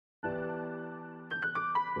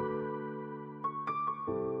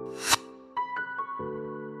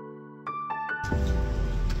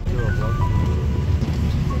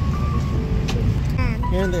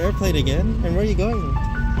You're in the airplane again? And where are you going?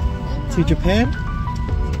 To Japan?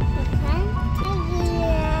 Japan?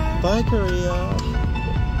 Bye, Korea.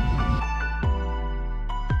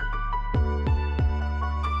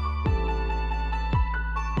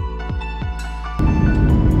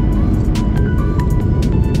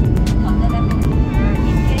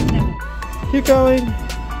 Keep going.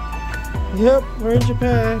 Yep, we're in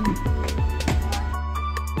Japan.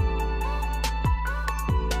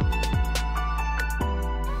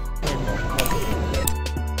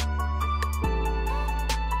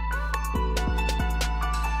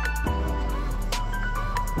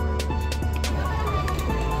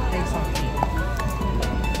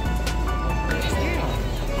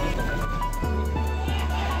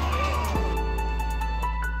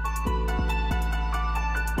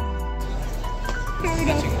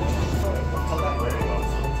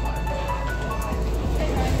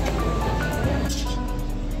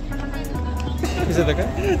 Bisa tak kan?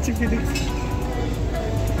 Cipidik.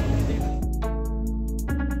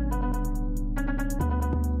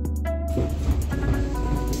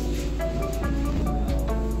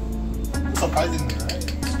 Surprisingly, right?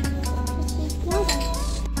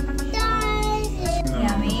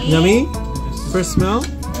 Yummy. Yummy? First smell?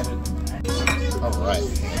 Alright.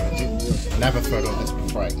 Never photo this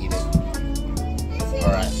before I eat it.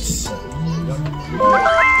 Alright.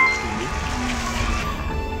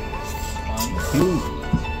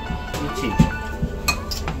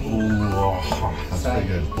 That's pretty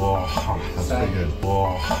good. That's pretty good.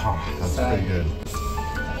 That's pretty good.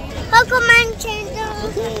 Pokemon channel.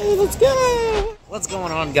 Okay, let's go! What's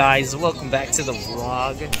going on, guys? Welcome back to the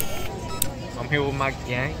vlog. I'm here with my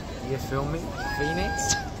gang. You feel me?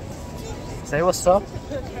 Phoenix. Say what's up.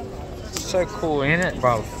 So cool, ain't it,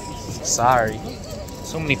 bro? Sorry.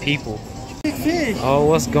 So many people. Big fish! Oh,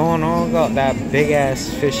 what's going on? Got that big ass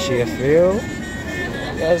fish here, feel?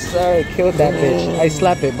 Yes, sir. Killed that bitch. Hey,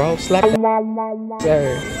 slap it, bro. Slap it.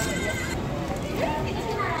 Sir.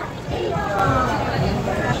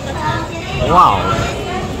 Wow.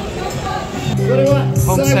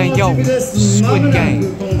 Home saying yo, Squid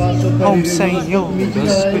Game. Home saying yo, the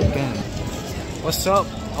Squid Game. What's up?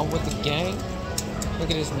 I'm with the gang.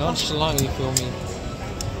 Look at this nonchalant, you feel me?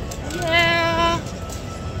 Yeah.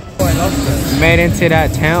 Made into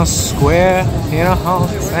that town square, you know what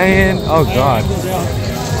I'm saying? Oh god.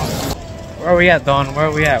 Where are we at, Don? Where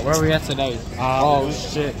are we at? Where are we at today? Oh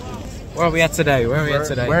shit. Where are we at today? Where are we at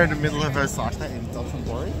today? We're in the middle of Osaka in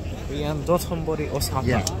Dotonbori. We are in Dotonbori, Osaka.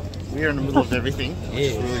 Yeah. We're in the middle of everything, which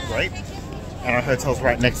is really great. And our hotel's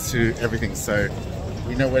right next to everything, so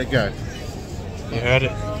we know where to go. You heard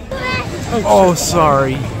it. Oh,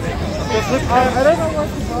 sorry. I don't know what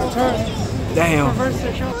to turn. Damn.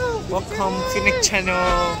 Welcome, Phoenix channel.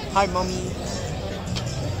 Hi, mommy.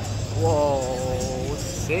 Whoa,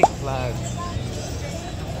 sick, lads.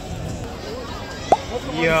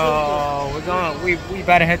 Yo, we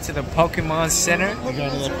better head to the Pokemon Center. We're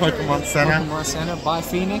going to the Pokemon Center. Pokemon Center by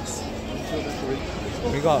Phoenix.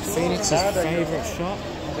 We got Phoenix's favorite shop,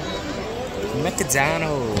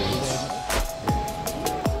 McDonald's.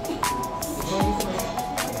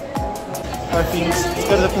 Alright, Phoenix, let's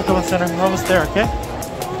go to the Pokemon Center. We're almost there, okay?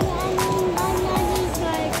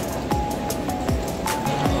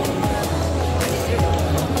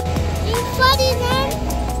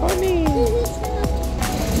 Funny!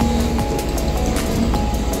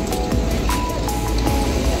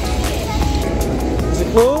 Is it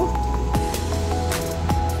cool?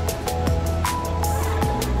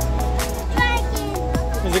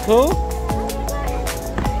 Is it cool?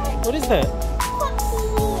 What is that?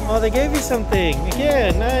 Oh, they gave you something.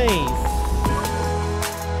 Yeah, nice.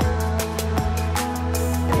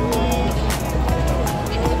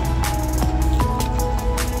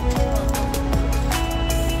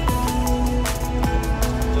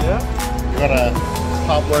 Yeah? We got a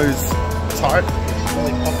Pablo's tart, which is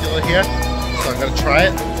really popular here. So I'm going to try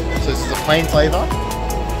it. So this is a plain flavor.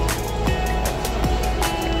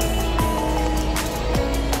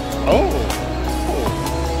 Oh,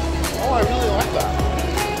 I really like that.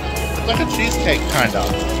 It's like a cheesecake, kind of.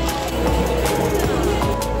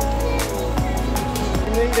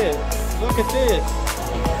 You made it. Look at this.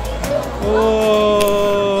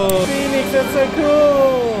 Oh, Phoenix, that's so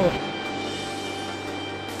cool.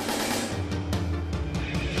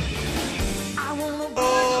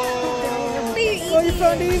 Oh, you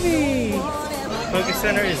found Evie. Poke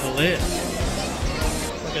Center is lit.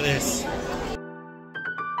 Look at this.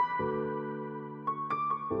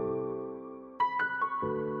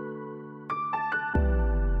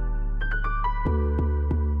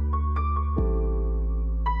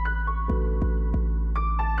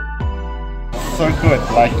 so good.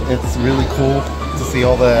 Like, it's really cool to see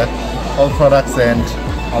all the old products, and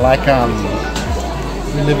I like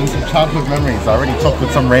reliving some childhood memories. I already talked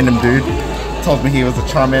with some random dude, told me he was a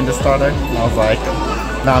Charmander starter, and I was like,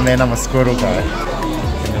 nah man, I'm a Squirtle guy.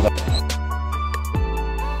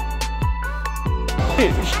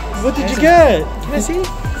 What did you get? Can I see?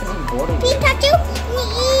 Pikachu,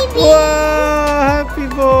 Eevee. Wow, happy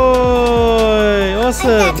boy! I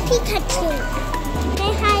Awesome. got Pikachu.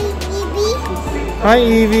 Say hi, Eevee. Hi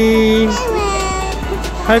Eevee. Hello.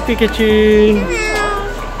 Hi Pikachu. Hello.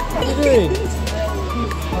 What are you doing?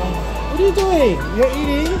 What are you doing? You're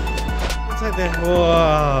eating? Inside there.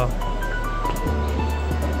 Wow.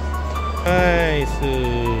 Nice.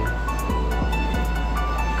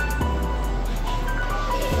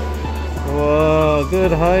 Wow,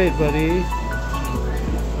 good height, buddy.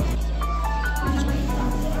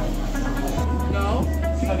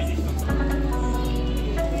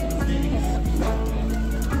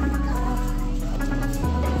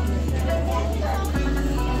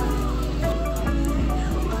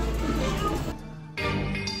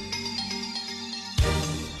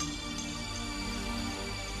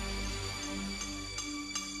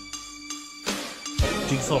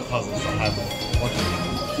 Jigsaw puzzles I have watching.